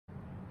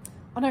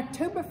On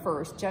October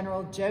 1st,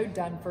 General Joe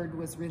Dunford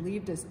was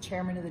relieved as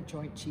chairman of the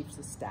Joint Chiefs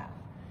of Staff.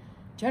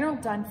 General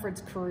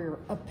Dunford's career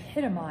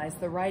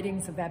epitomized the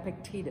writings of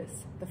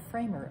Epictetus, the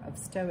framer of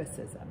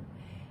Stoicism.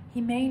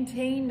 He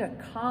maintained a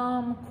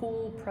calm,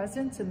 cool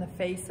presence in the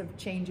face of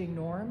changing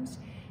norms.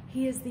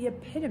 He is the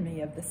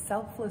epitome of the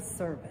selfless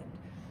servant,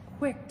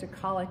 quick to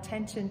call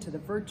attention to the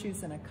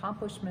virtues and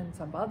accomplishments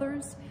of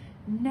others,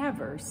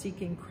 never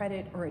seeking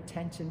credit or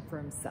attention for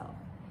himself.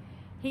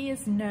 He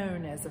is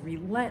known as a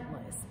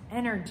relentless,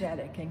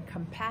 energetic, and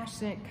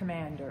compassionate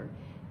commander,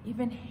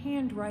 even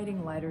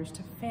handwriting letters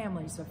to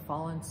families of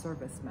fallen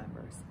service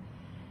members.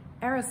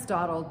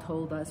 Aristotle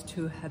told us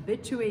to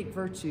habituate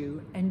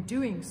virtue, and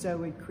doing so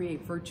would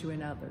create virtue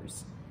in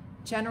others.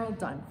 General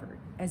Dunford,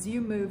 as you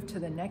move to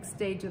the next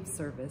stage of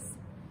service,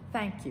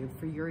 thank you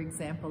for your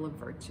example of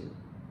virtue.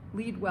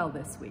 Lead well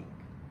this week.